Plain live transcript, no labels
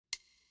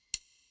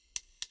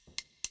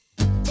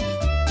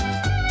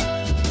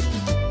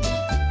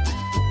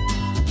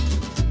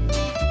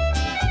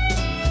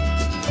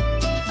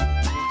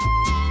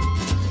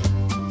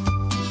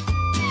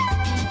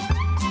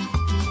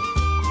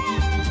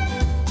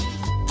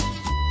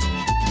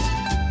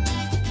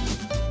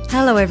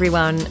Hello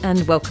everyone,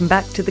 and welcome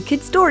back to the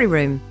Kids Story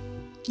Room.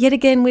 Yet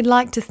again, we'd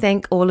like to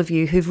thank all of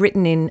you who've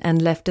written in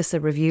and left us a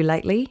review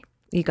lately.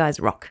 You guys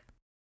rock.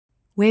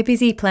 We're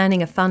busy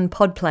planning a fun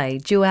pod play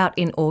due out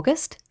in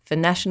August for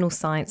National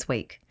Science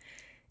Week.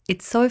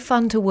 It's so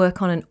fun to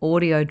work on an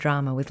audio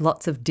drama with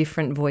lots of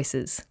different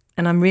voices,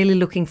 and I'm really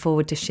looking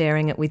forward to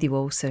sharing it with you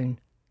all soon.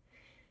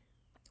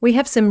 We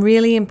have some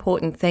really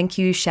important thank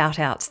you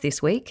shout-outs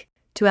this week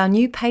to our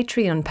new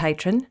Patreon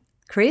patron,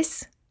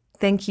 Chris.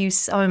 Thank you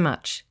so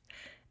much.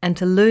 And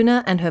to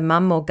Luna and her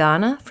mum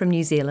Morgana from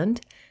New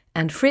Zealand,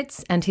 and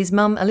Fritz and his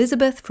mum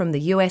Elizabeth from the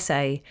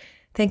USA.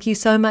 Thank you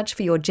so much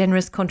for your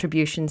generous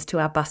contributions to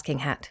our busking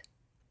hat.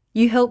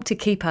 You help to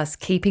keep us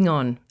keeping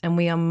on, and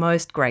we are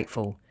most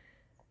grateful.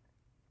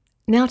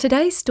 Now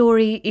today's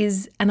story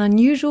is an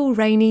unusual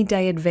rainy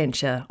day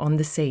adventure on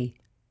the sea.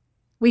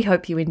 We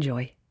hope you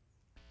enjoy.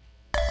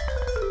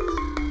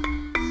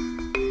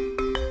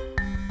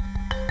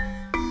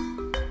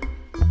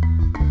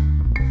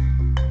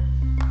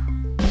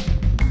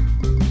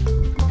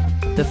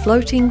 The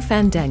Floating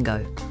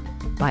Fandango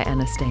by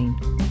Anna Steen.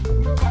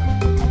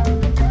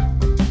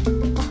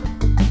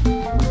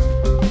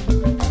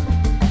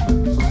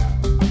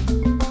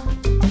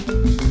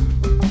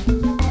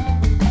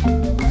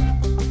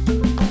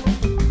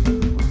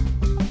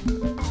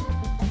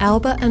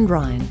 Alba and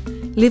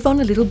Ryan live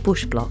on a little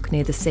bush block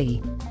near the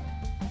sea.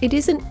 It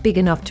isn't big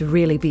enough to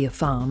really be a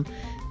farm,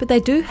 but they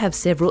do have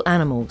several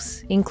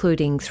animals,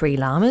 including 3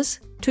 llamas,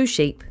 2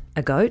 sheep,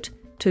 a goat,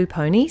 2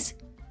 ponies,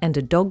 and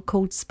a dog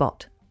called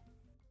Spot.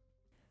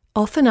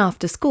 Often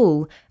after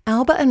school,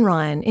 Alba and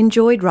Ryan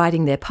enjoyed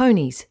riding their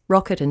ponies,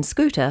 Rocket and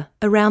Scooter,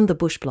 around the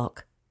bush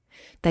block.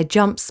 They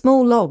jump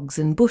small logs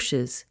and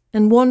bushes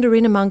and wander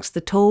in amongst the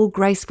tall,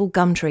 graceful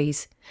gum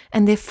trees,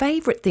 and their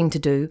favourite thing to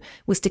do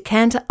was to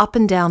canter up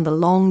and down the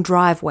long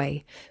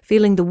driveway,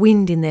 feeling the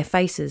wind in their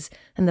faces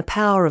and the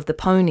power of the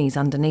ponies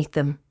underneath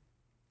them.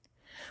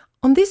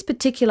 On this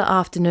particular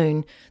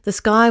afternoon, the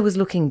sky was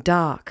looking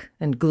dark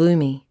and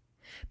gloomy.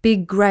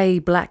 Big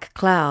grey-black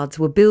clouds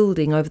were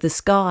building over the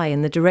sky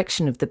in the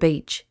direction of the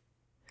beach.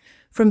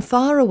 From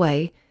far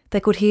away,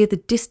 they could hear the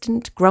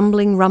distant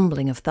grumbling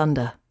rumbling of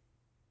thunder.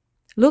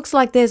 "Looks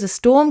like there's a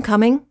storm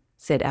coming,"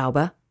 said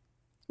Alba.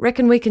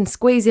 "Reckon we can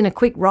squeeze in a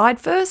quick ride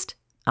first?"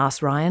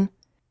 asked Ryan.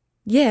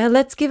 "Yeah,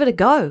 let's give it a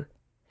go."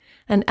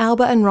 And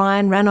Alba and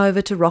Ryan ran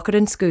over to Rocket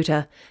and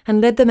Scooter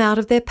and led them out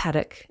of their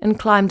paddock and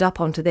climbed up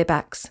onto their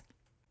backs.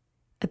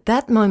 At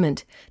that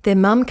moment, their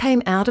mum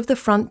came out of the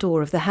front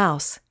door of the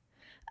house.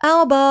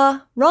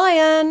 "Alba,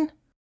 Ryan,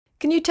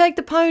 can you take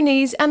the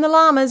ponies and the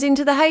llamas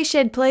into the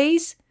hayshed,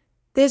 please?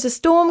 There's a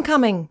storm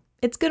coming.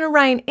 It's going to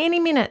rain any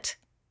minute."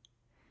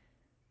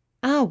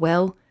 "Ah,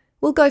 well,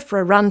 we'll go for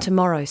a run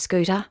tomorrow,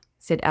 Scooter,"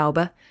 said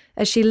Alba,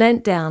 as she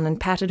leant down and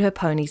patted her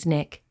pony's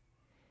neck.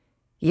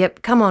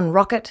 "Yep, come on,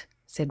 Rocket,"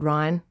 said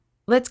Ryan.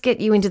 "Let's get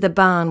you into the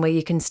barn where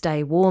you can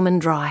stay warm and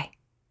dry."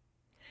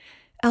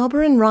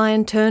 Alba and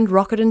Ryan turned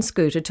Rocket and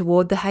Scooter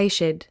toward the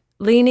hayshed,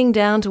 leaning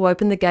down to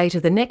open the gate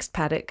of the next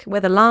paddock where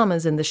the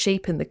llamas and the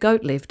sheep and the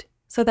goat lived,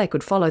 so they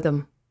could follow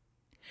them.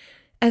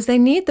 As they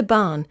neared the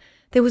barn,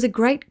 there was a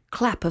great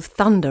clap of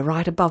thunder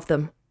right above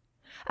them.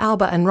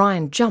 Alba and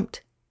Ryan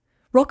jumped.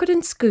 Rocket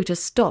and Scooter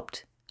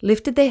stopped,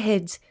 lifted their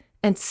heads,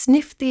 and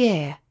sniffed the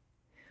air.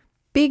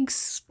 Big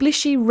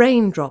splishy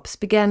raindrops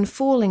began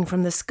falling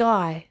from the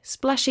sky,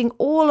 splashing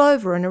all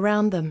over and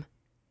around them.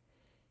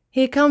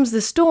 "Here comes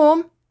the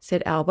storm,"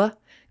 said Alba.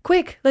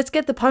 "Quick, let's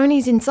get the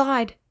ponies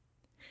inside."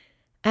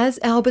 As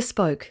Alba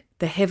spoke,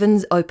 the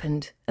heavens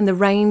opened and the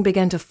rain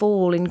began to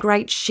fall in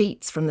great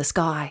sheets from the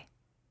sky.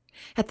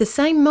 At the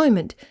same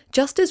moment,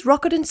 just as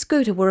Rocket and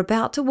Scooter were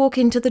about to walk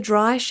into the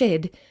dry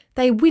shed,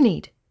 they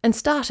whinnied and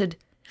started,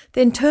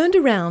 then turned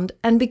around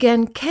and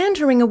began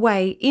cantering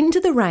away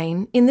into the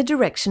rain in the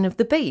direction of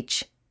the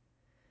beach.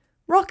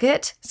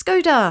 "Rocket,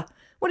 Scooter,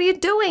 what are you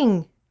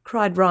doing?"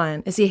 cried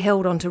Ryan as he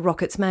held onto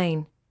Rocket's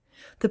mane.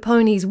 The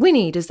ponies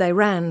whinnied as they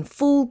ran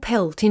full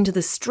pelt into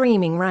the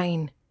streaming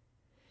rain.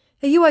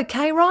 "Are you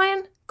okay,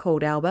 Ryan?"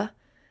 called Alba.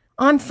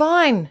 "I'm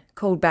fine,"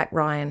 called back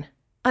Ryan.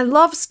 "I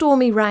love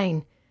stormy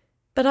rain,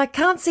 but I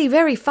can't see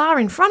very far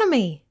in front of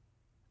me."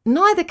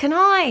 "Neither can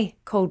I,"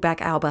 called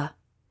back Alba.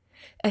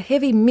 A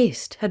heavy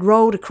mist had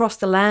rolled across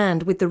the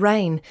land with the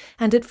rain,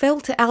 and it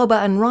felt to Alba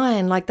and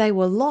Ryan like they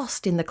were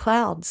lost in the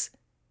clouds.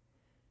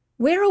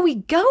 "Where are we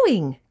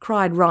going?"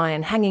 cried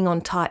Ryan, hanging on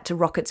tight to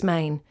Rocket's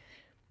mane.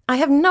 "I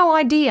have no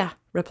idea,"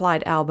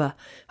 replied Alba.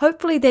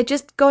 "Hopefully they're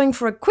just going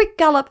for a quick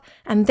gallop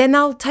and then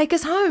they'll take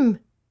us home."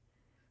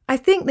 "I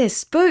think they're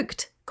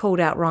spooked," called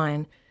out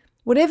Ryan.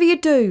 "Whatever you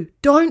do,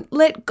 don't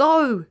let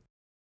go."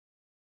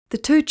 The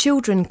 2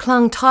 children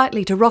clung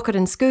tightly to Rocket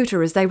and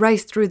Scooter as they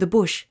raced through the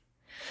bush.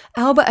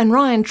 Alba and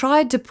Ryan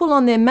tried to pull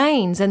on their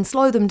manes and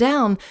slow them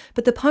down,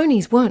 but the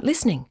ponies weren't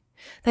listening.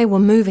 They were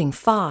moving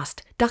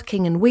fast,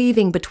 ducking and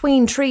weaving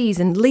between trees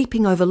and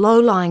leaping over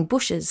low-lying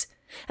bushes.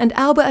 And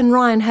Alba and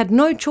Ryan had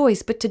no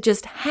choice but to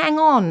just hang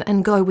on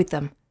and go with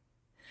them.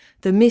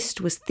 The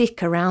mist was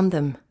thick around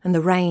them and the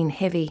rain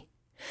heavy.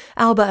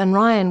 Alba and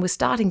Ryan were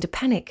starting to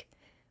panic.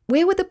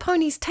 Where were the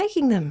ponies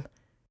taking them?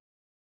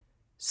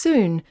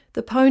 Soon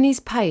the ponies'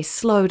 pace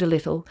slowed a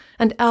little,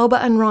 and Alba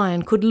and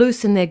Ryan could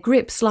loosen their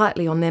grip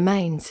slightly on their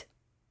manes.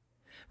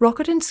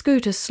 Rocket and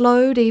Scooter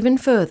slowed even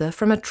further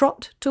from a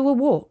trot to a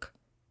walk,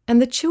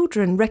 and the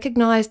children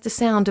recognised the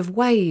sound of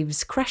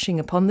waves crashing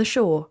upon the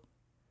shore.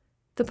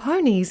 The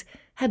ponies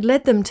had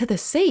led them to the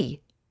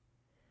sea.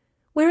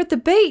 "We're at the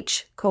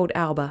beach," called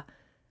Alba.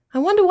 "I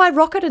wonder why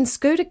Rocket and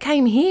Scooter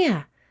came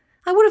here.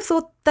 I would have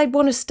thought they'd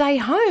want to stay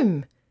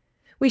home.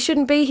 We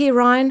shouldn't be here,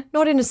 Ryan,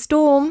 not in a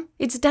storm.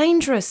 It's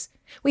dangerous.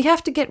 We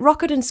have to get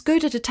Rocket and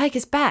Scooter to take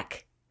us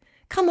back.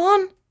 Come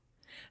on."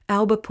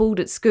 Alba pulled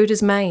at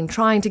Scooter's mane,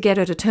 trying to get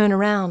her to turn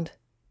around,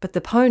 but the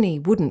pony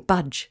wouldn't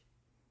budge.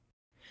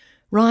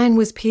 Ryan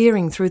was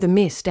peering through the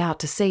mist out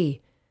to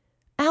sea.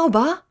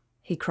 "Alba,"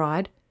 he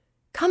cried,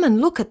 "come and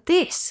look at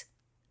this."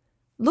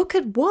 "Look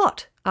at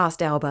what?"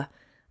 asked Alba.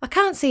 "I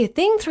can't see a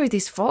thing through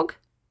this fog."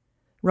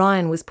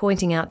 Ryan was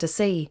pointing out to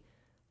sea.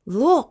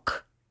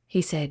 "Look,"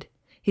 he said,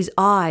 his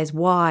eyes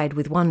wide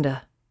with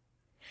wonder.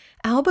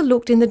 Alba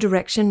looked in the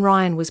direction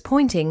Ryan was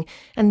pointing,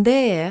 and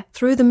there,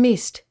 through the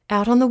mist,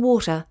 out on the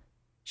water,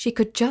 she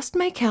could just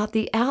make out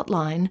the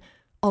outline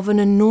of an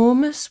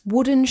enormous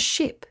wooden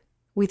ship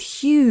with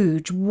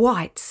huge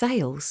white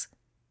sails.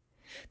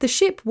 The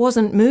ship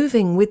wasn't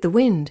moving with the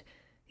wind.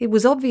 It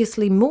was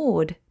obviously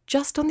moored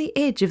just on the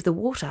edge of the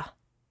water.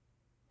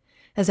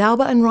 As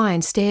Alba and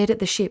Ryan stared at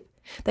the ship,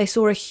 they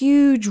saw a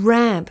huge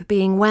ramp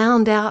being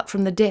wound out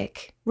from the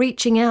deck,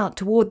 reaching out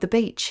toward the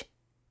beach.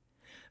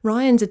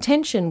 Ryan's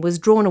attention was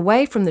drawn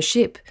away from the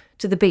ship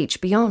to the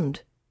beach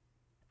beyond.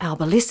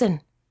 "Alba,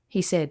 listen,"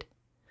 he said.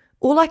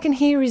 "All I can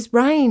hear is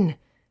rain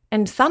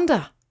and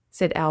thunder,"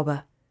 said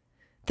Alba.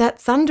 "That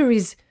thunder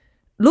is...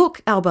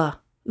 Look,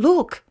 Alba,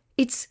 look,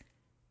 it's...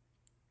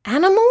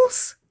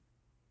 animals?"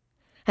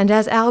 And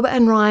as Alba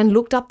and Ryan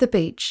looked up the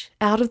beach,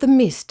 out of the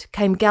mist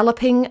came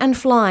galloping and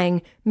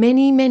flying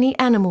many, many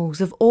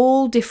animals of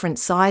all different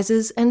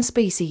sizes and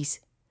species.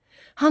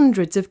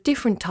 Hundreds of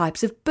different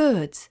types of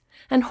birds,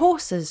 and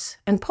horses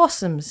and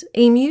possums,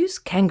 emus,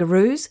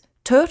 kangaroos,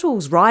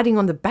 turtles riding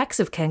on the backs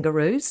of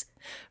kangaroos,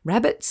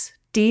 rabbits,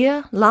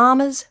 deer,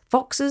 llamas,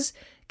 foxes,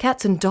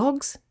 cats and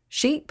dogs,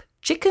 sheep,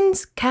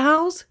 chickens,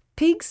 cows,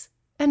 pigs,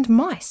 and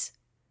mice.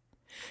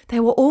 They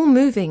were all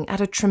moving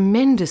at a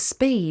tremendous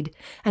speed,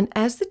 and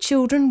as the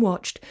children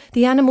watched,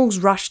 the animals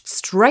rushed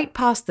straight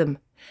past them,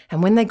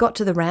 and when they got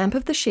to the ramp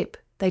of the ship,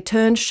 they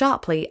turned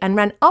sharply and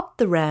ran up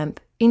the ramp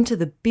into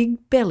the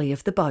big belly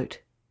of the boat.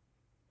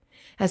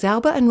 As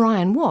Alba and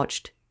Ryan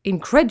watched,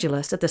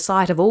 incredulous at the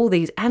sight of all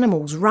these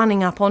animals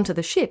running up onto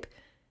the ship,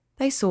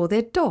 they saw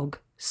their dog,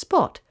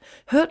 Spot,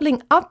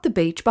 hurtling up the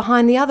beach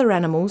behind the other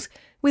animals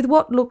with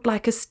what looked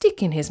like a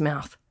stick in his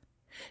mouth.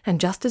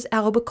 And just as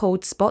Alba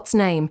called Spot's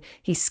name,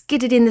 he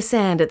skidded in the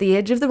sand at the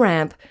edge of the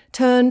ramp,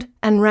 turned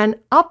and ran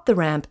up the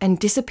ramp and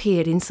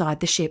disappeared inside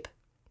the ship.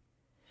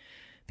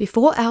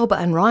 Before Alba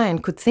and Ryan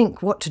could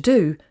think what to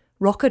do,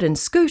 Rocket and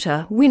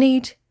Scooter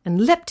whinnied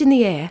and leapt in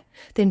the air,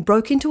 then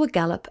broke into a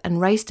gallop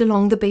and raced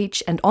along the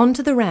beach and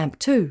onto the ramp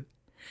too.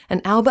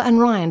 And Alba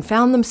and Ryan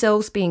found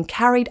themselves being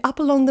carried up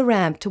along the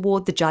ramp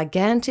toward the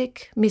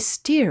gigantic,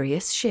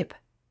 mysterious ship.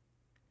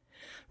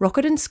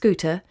 Rocket and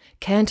Scooter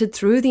cantered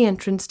through the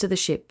entrance to the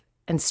ship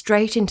and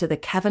straight into the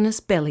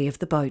cavernous belly of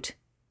the boat.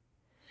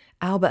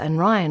 Alba and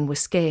Ryan were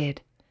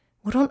scared.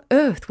 What on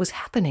earth was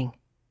happening?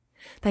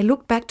 They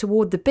looked back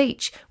toward the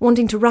beach,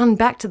 wanting to run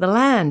back to the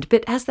land,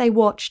 but as they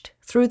watched,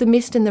 through the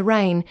mist and the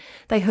rain,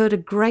 they heard a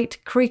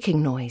great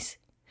creaking noise.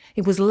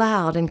 It was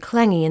loud and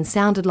clangy and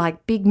sounded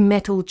like big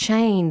metal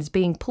chains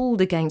being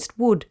pulled against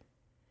wood.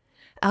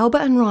 Alba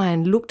and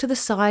Ryan looked to the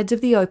sides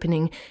of the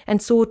opening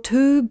and saw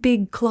two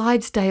big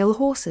Clydesdale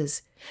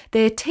horses,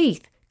 their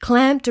teeth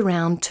clamped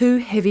around two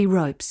heavy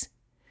ropes.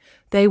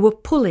 They were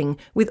pulling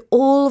with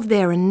all of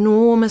their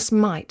enormous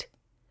might.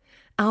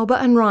 Alba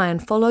and Ryan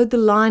followed the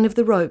line of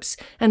the ropes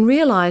and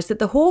realised that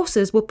the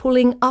horses were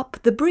pulling up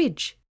the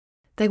bridge.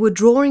 They were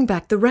drawing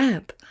back the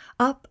ramp.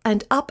 Up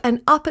and up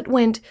and up it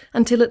went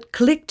until it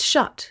clicked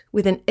shut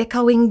with an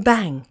echoing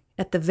bang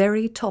at the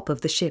very top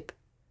of the ship.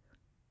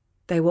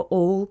 They were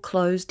all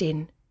closed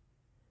in.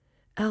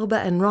 Alba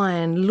and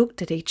Ryan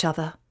looked at each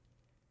other.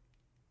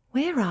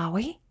 "Where are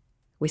we?"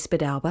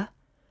 whispered Alba.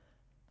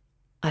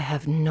 "I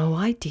have no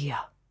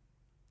idea,"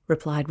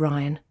 replied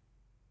Ryan.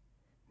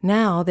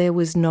 Now there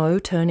was no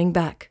turning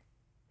back.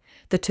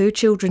 The two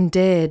children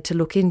dared to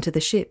look into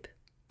the ship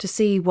to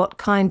see what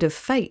kind of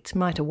fate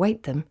might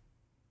await them.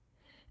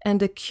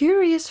 And a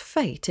curious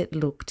fate it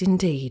looked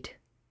indeed.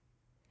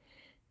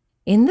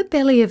 In the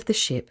belly of the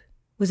ship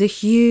was a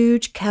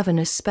huge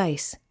cavernous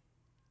space.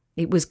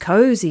 It was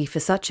cosy for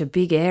such a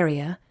big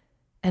area,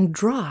 and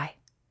dry,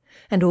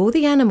 and all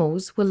the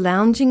animals were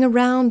lounging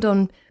around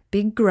on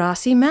big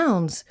grassy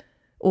mounds,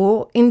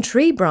 or in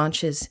tree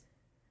branches.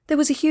 There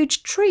was a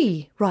huge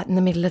tree right in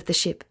the middle of the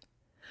ship,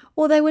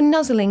 or they were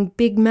nuzzling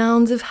big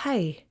mounds of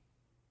hay.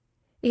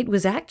 It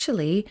was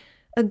actually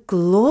a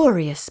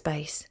glorious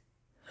space.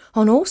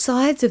 On all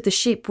sides of the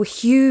ship were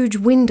huge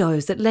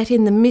windows that let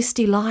in the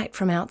misty light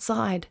from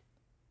outside.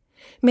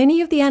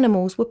 Many of the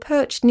animals were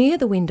perched near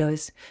the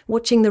windows,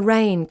 watching the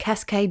rain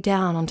cascade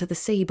down onto the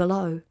sea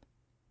below.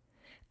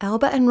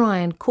 Albert and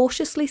Ryan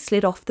cautiously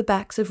slid off the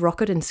backs of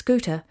Rocket and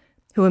Scooter,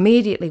 who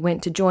immediately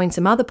went to join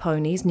some other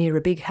ponies near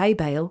a big hay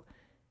bale,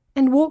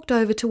 and walked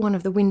over to one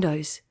of the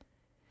windows.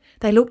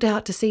 They looked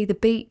out to see the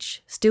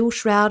beach, still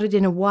shrouded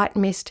in a white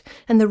mist,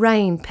 and the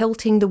rain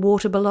pelting the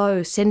water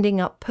below,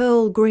 sending up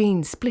pearl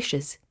green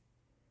splishes.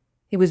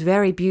 It was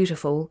very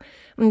beautiful,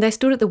 and they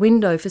stood at the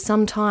window for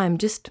some time,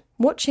 just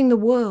watching the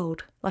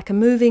world like a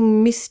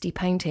moving, misty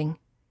painting.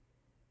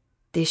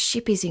 "This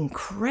ship is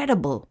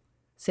incredible,"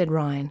 said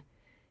Ryan.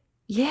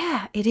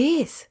 "Yeah, it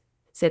is,"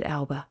 said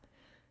Alba.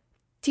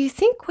 "Do you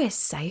think we're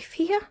safe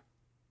here?"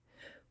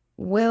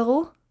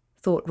 "Well,"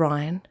 thought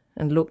Ryan,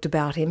 and looked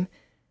about him,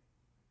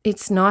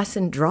 "it's nice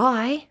and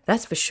dry,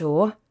 that's for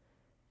sure.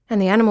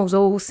 And the animals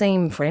all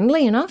seem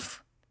friendly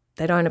enough.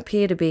 They don't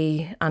appear to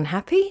be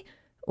unhappy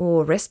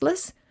or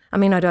restless. I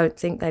mean, I don't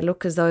think they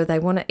look as though they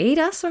want to eat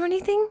us or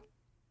anything."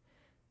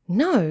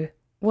 "No.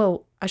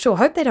 Well, I sure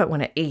hope they don't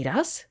want to eat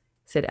us,"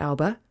 said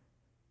Alba.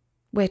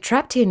 "We're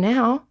trapped here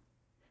now.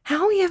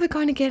 How are we ever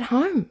going to get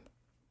home?"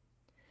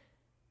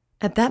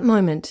 At that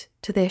moment,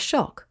 to their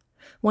shock,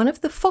 one of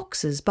the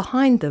foxes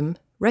behind them,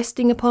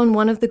 resting upon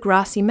one of the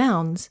grassy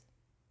mounds,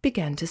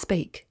 began to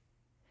speak.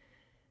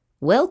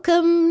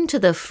 "Welcome to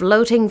the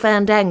floating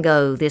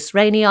fandango this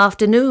rainy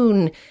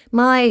afternoon,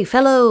 my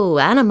fellow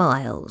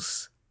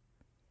Animals."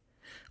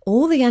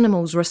 All the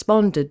animals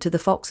responded to the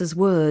fox's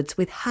words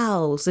with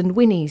howls and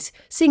whinnies,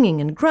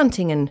 singing and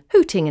grunting and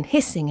hooting and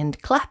hissing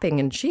and clapping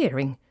and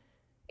cheering.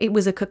 It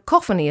was a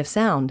cacophony of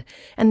sound,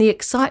 and the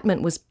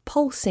excitement was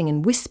pulsing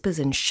in whispers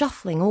and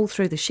shuffling all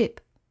through the ship.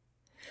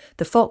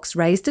 The fox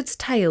raised its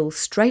tail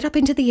straight up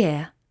into the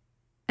air,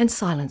 and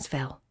silence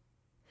fell.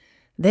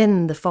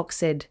 Then the fox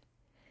said,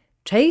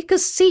 "Take a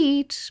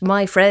seat,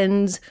 my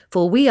friends,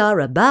 for we are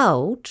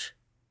about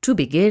to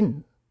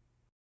begin."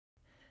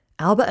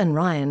 Albert and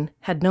Ryan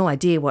had no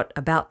idea what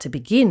 "about to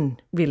begin"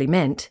 really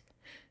meant,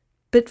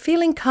 but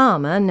feeling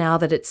calmer now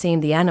that it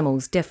seemed the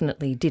animals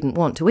definitely didn't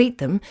want to eat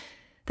them,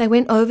 they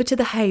went over to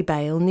the hay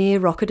bale near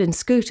Rocket and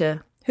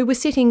Scooter, who were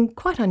sitting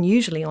quite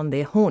unusually on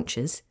their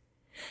haunches,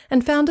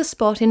 and found a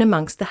spot in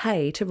amongst the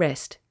hay to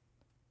rest.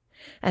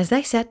 As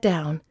they sat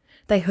down,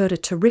 they heard a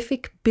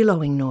terrific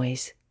billowing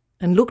noise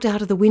and looked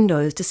out of the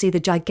windows to see the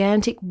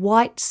gigantic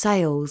white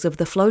sails of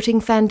the floating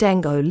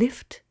fandango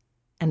lift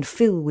and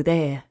fill with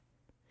air.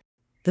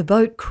 The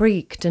boat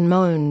creaked and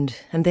moaned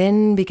and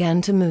then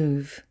began to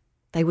move.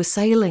 They were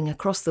sailing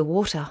across the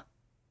water.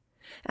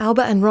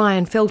 Albert and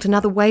Ryan felt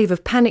another wave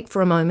of panic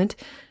for a moment,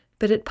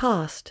 but it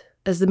passed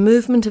as the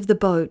movement of the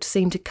boat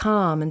seemed to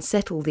calm and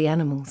settle the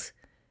animals.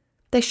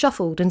 They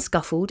shuffled and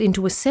scuffled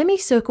into a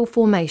semicircle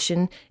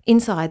formation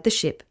inside the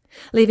ship,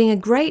 leaving a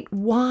great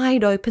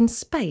wide open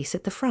space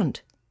at the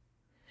front.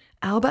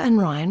 Albert and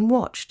Ryan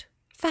watched,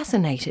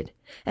 fascinated,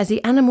 as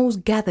the animals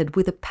gathered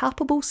with a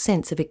palpable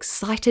sense of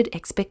excited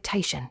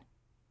expectation.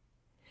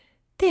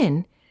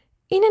 Then,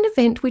 in an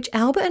event which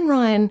Albert and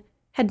Ryan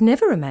had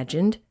never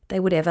imagined they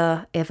would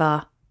ever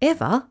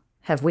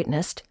have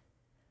witnessed,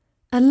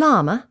 a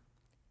llama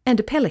and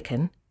a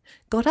pelican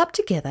got up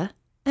together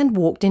and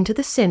walked into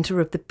the centre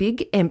of the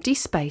big empty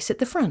space at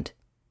the front.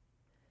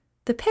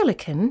 The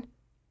pelican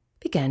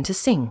began to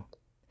sing,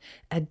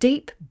 a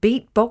deep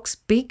beatbox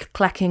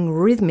beak-clacking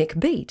rhythmic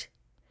beat,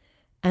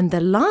 and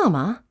the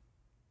llama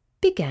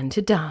began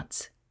to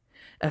dance,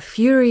 a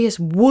furious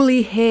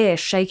woolly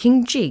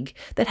hair-shaking jig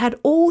that had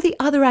all the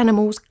other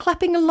animals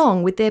clapping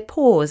along with their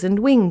paws and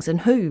wings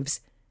and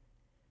hooves.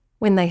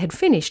 When they had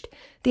finished,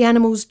 the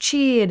animals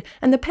cheered,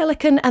 and the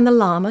pelican and the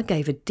llama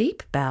gave a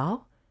deep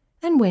bow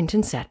and went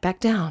and sat back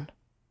down.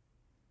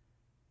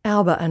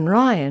 Albert and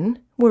Ryan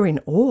were in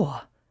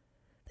awe.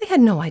 They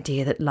had no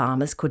idea that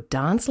llamas could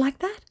dance like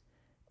that,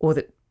 or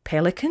that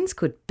pelicans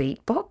could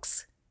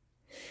beatbox.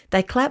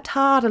 They clapped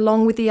hard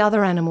along with the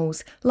other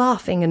animals,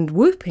 laughing and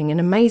whooping in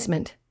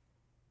amazement.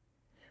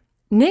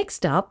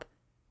 Next up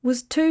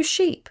was two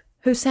sheep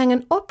who sang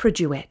an opera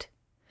duet,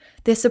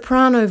 their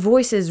soprano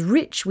voices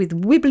rich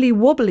with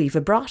wibbly-wobbly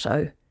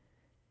vibrato.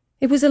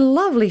 It was a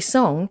lovely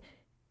song,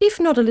 if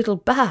not a little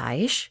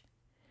bah-ish,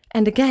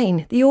 and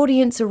again the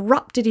audience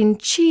erupted in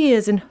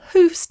cheers and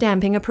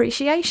hoof-stamping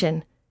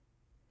appreciation.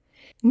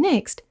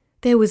 Next,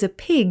 there was a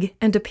pig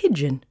and a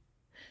pigeon.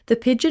 The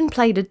pigeon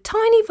played a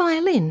tiny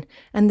violin,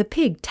 and the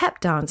pig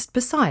tap-danced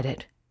beside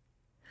it.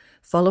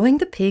 Following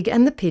the pig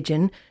and the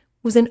pigeon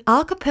was an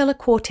a cappella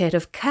quartet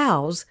of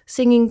cows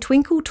singing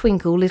Twinkle,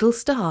 Twinkle, Little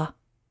Star,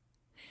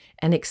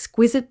 an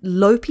exquisite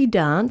lopey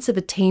dance of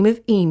a team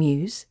of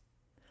emus,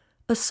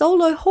 a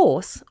solo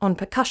horse on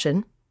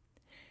percussion,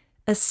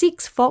 a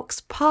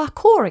six-fox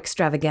parkour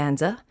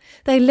extravaganza.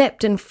 They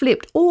leapt and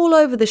flipped all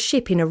over the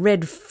ship in a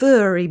red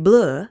furry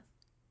blur.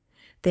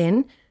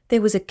 Then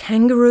there was a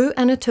kangaroo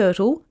and a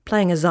turtle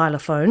playing a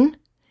xylophone,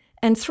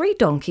 and 3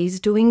 donkeys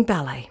doing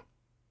ballet.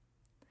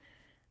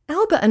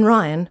 Albert and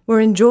Ryan were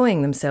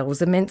enjoying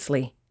themselves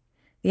immensely.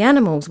 The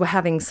animals were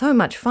having so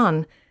much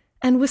fun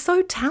and were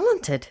so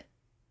talented.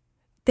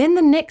 Then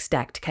the next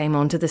act came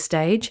onto the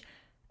stage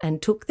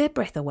and took their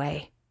breath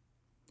away.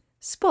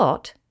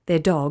 Spot, their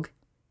dog,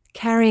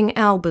 carrying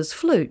Alba's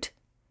flute.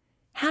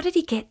 "How did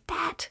he get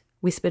that?"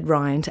 whispered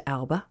Ryan to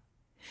Alba.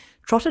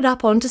 Trotted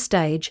up onto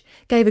stage,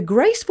 gave a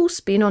graceful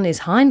spin on his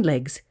hind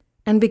legs,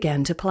 and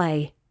began to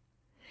play.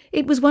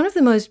 It was one of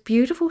the most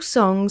beautiful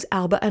songs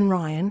Alba and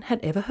Ryan had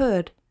ever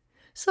heard.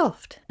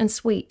 Soft and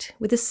sweet,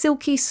 with a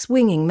silky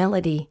swinging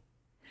melody.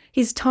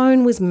 His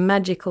tone was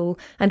magical,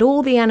 and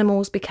all the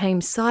animals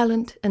became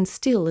silent and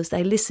still as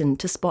they listened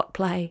to Spot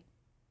play.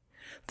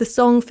 The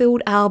song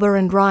filled Alba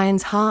and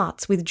Ryan's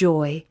hearts with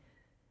joy.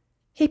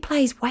 "He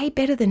plays way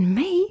better than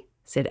me,"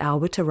 said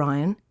Alba to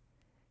Ryan.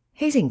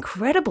 "He's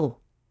incredible,"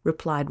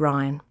 replied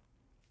Ryan.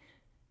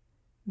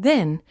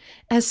 Then,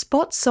 as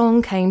Spot's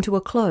song came to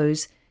a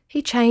close,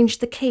 he changed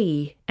the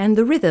key and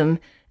the rhythm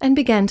and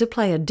began to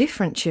play a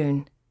different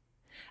tune.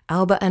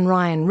 Alba and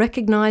Ryan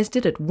recognised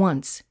it at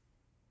once.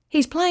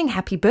 "He's playing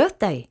Happy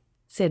Birthday,"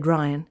 said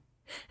Ryan.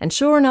 And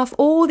sure enough,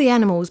 all the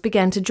animals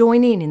began to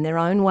join in their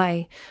own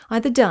way,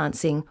 either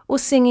dancing or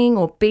singing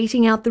or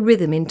beating out the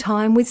rhythm in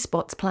time with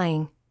Spot's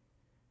playing.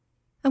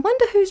 "I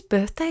wonder whose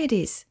birthday it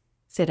is,"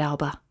 said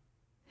Alba.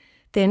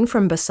 Then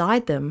from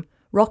beside them,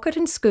 Rocket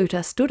and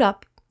Scooter stood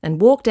up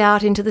and walked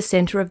out into the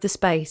centre of the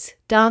space,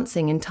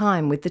 dancing in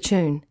time with the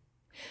tune.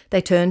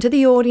 They turned to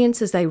the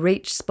audience as they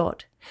reached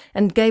Spot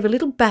and gave a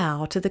little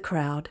bow to the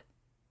crowd.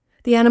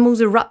 The animals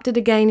erupted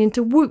again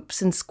into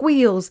whoops and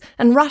squeals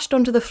and rushed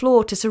onto the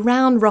floor to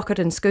surround Rocket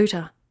and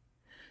Scooter.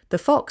 The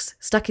fox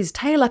stuck his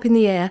tail up in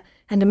the air,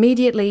 and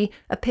immediately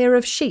a pair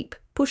of sheep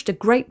pushed a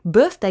great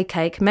birthday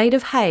cake made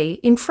of hay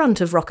in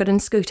front of Rocket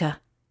and Scooter.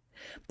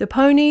 The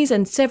ponies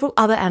and several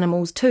other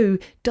animals too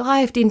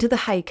dived into the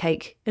hay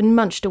cake and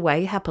munched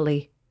away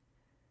happily.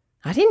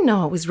 "I didn't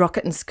know it was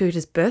Rocket and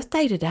Scooter's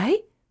birthday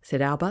today,"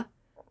 said Alba.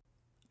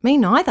 "Me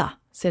neither,"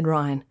 said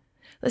Ryan.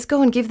 "Let's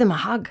go and give them a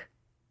hug."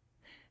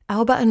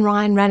 Alba and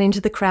Ryan ran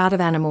into the crowd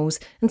of animals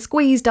and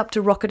squeezed up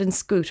to Rocket and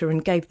Scooter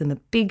and gave them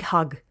a big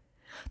hug.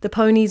 The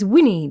ponies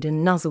whinnied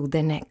and nuzzled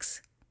their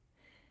necks.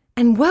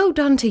 "And well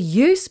done to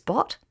you,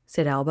 Spot,"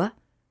 said Alba.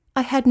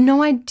 "I had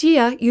no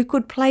idea you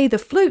could play the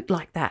flute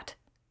like that."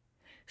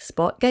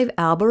 Spot gave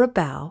Alba a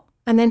bow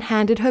and then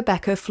handed her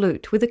back her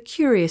flute with a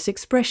curious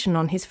expression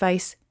on his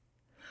face.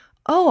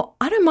 "Oh,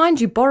 I don't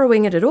mind you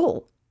borrowing it at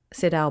all,"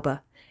 said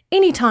Alba.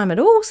 "Any time at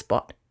all,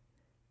 Spot.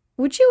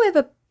 Would you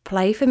ever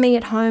play for me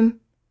at home?"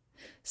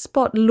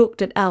 Spot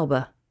looked at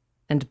Alba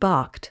and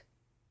barked.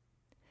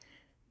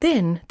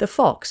 Then the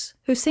fox,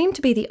 who seemed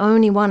to be the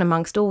only one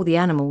amongst all the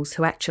animals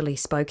who actually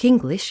spoke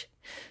English,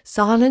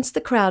 silenced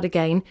the crowd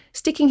again,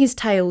 sticking his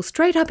tail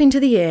straight up into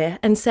the air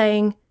and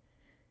saying,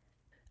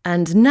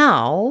 "And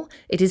now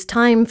it is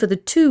time for the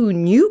 2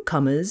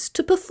 newcomers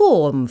to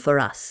perform for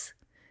us.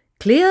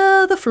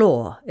 Clear the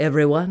floor,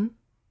 everyone."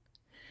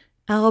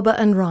 Alba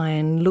and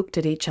Ryan looked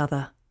at each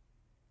other.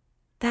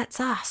 "That's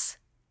us."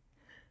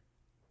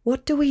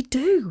 "What do we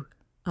do?"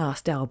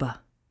 asked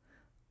Alba.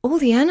 "All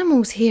the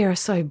animals here are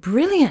so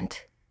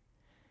brilliant."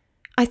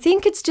 "I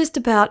think it's just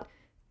about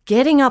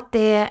getting up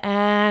there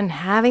and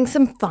having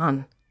some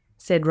fun,"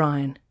 said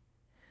Ryan.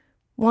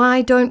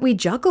 "Why don't we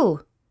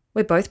juggle?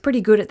 We're both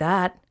pretty good at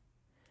that."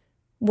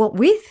 "What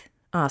with?"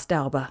 asked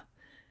Alba.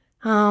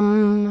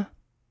 Oh,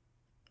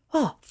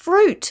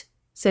 fruit,"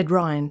 said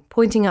Ryan,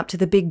 pointing up to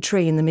the big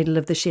tree in the middle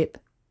of the ship.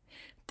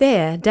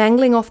 There,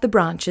 dangling off the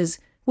branches,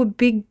 were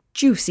big,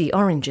 juicy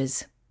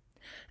oranges.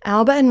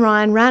 Alba and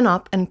Ryan ran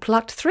up and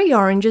plucked 3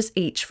 oranges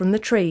each from the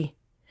tree.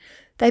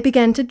 They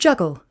began to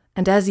juggle,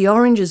 and as the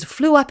oranges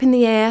flew up in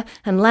the air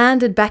and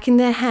landed back in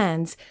their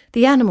hands,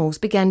 the animals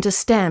began to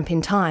stamp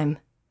in time.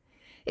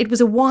 It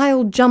was a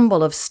wild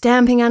jumble of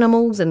stamping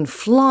animals and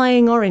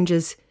flying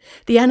oranges.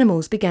 The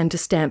animals began to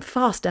stamp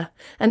faster,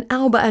 and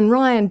Alba and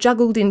Ryan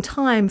juggled in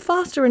time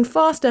faster and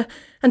faster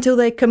until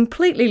they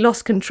completely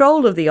lost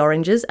control of the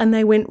oranges and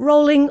they went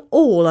rolling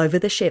all over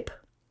the ship.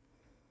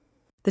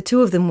 The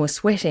 2 of them were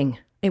sweating.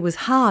 It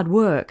was hard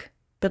work,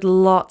 but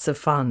lots of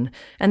fun,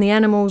 and the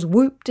animals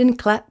whooped and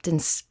clapped,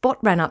 and Spot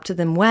ran up to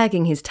them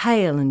wagging his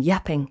tail and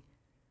yapping.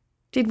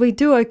 "Did we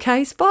do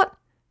okay, Spot?"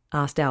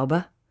 asked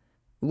Alba.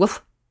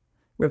 "Woof,"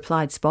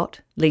 replied Spot,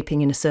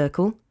 leaping in a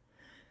circle.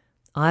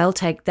 "I'll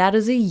take that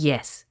as a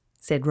yes,"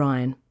 said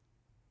Ryan.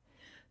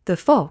 The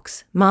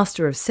fox,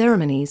 master of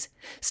ceremonies,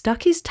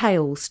 stuck his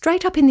tail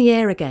straight up in the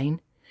air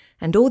again,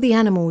 and all the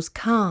animals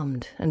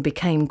calmed and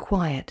became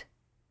quiet.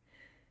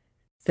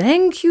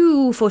 "Thank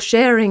you for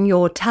sharing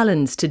your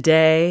talents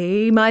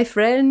today, my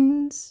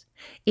friends.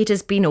 It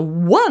has been a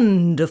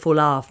wonderful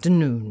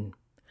afternoon.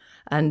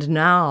 And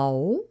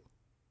now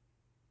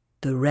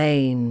the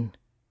rain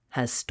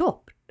has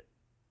stopped,"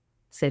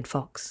 said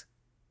Fox.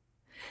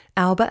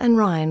 Alba and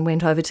Ryan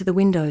went over to the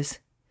windows.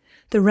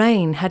 The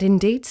rain had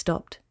indeed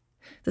stopped.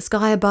 The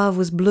sky above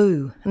was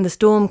blue, and the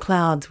storm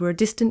clouds were a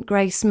distant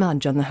grey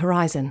smudge on the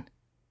horizon.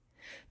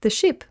 The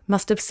ship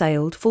must have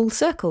sailed full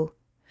circle,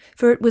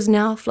 for it was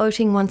now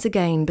floating once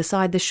again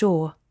beside the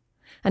shore,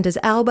 and as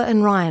Alba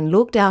and Ryan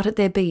looked out at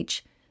their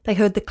beach, They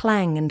heard the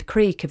clang and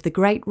creak of the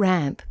great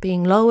ramp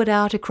being lowered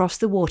out across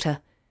the water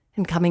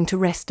and coming to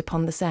rest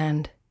upon the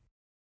sand.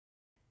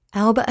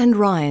 Alba and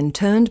Ryan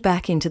turned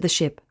back into the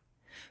ship.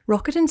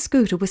 Rocket and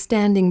Scooter were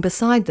standing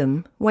beside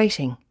them,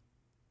 waiting.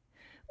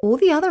 All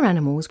the other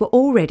animals were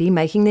already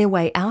making their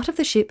way out of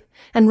the ship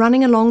and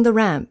running along the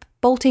ramp,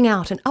 bolting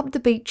out and up the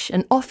beach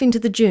and off into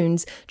the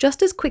dunes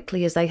just as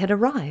quickly as they had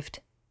arrived.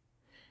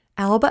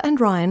 Alba and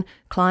Ryan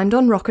climbed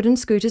on Rocket and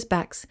Scooter's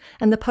backs,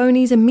 and the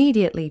ponies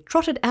immediately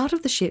trotted out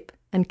of the ship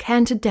and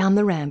cantered down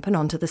the ramp and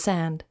onto the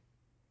sand.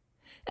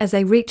 As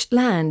they reached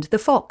land, the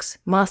fox,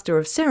 master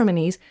of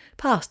ceremonies,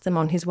 passed them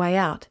on his way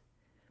out.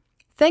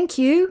 "Thank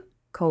you,"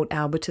 called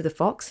Alba to the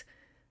fox.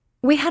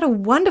 "We had a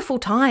wonderful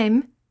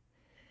time."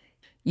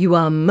 "You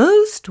are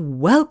most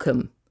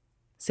welcome,"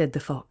 said the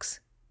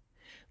fox.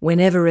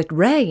 "Whenever it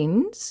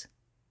rains,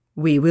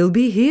 we will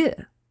be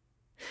here."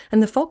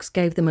 And the fox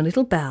gave them a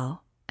little bow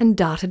and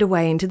darted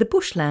away into the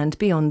bushland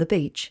beyond the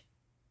beach.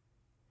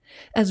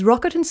 As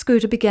Rocket and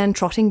Scooter began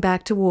trotting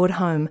back toward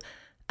home,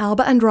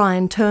 Alba and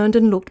Ryan turned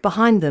and looked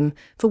behind them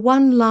for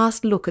one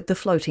last look at the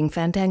floating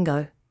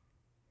Fandango.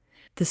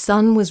 The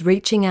sun was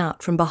reaching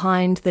out from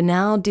behind the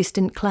now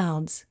distant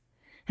clouds,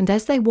 and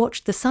as they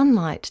watched the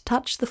sunlight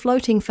touch the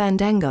floating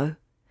Fandango,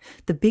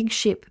 the big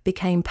ship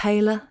became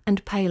paler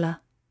and paler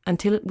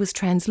until it was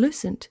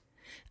translucent,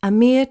 a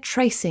mere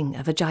tracing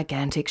of a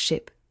gigantic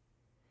ship.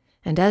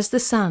 And as the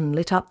sun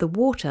lit up the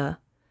water,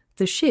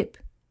 the ship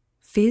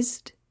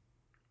fizzed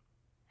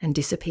and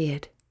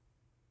disappeared.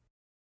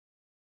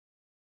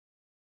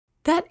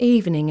 That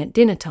evening at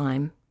dinner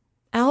time,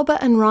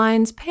 Alba and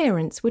Ryan's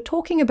parents were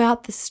talking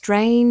about the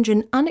strange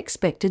and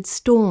unexpected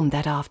storm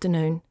that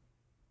afternoon.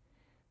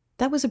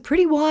 "That was a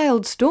pretty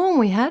wild storm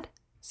we had,"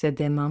 said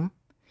their mum.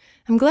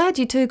 "I'm glad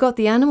you two got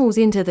the animals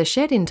into the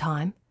shed in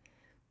time.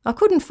 I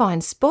couldn't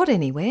find Spot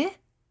anywhere.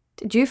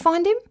 Did you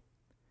find him?"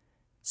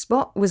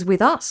 "Spot was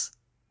with us,"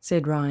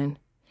 said Ryan.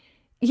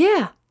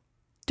 "Yeah,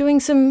 doing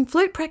some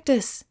flute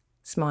practice,"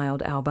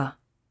 smiled Alba.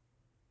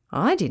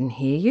 "I didn't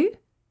hear you.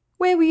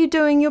 Where were you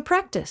doing your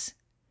practice?"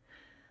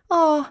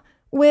 "Oh,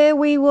 where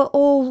we were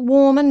all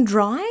warm and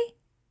dry,"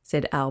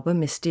 said Alba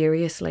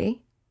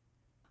mysteriously.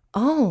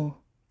 "Oh,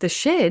 the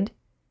shed?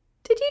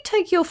 Did you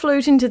take your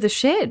flute into the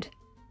shed?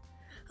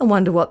 I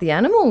wonder what the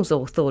animals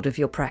all thought of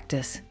your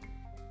practice."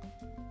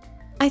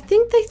 "I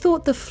think they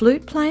thought the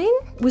flute playing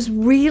was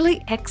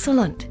really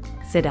excellent,"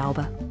 said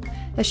Alba,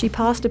 as she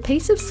passed a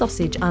piece of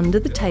sausage under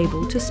the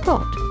table to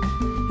Spot,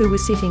 who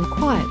was sitting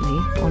quietly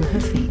on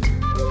her feet.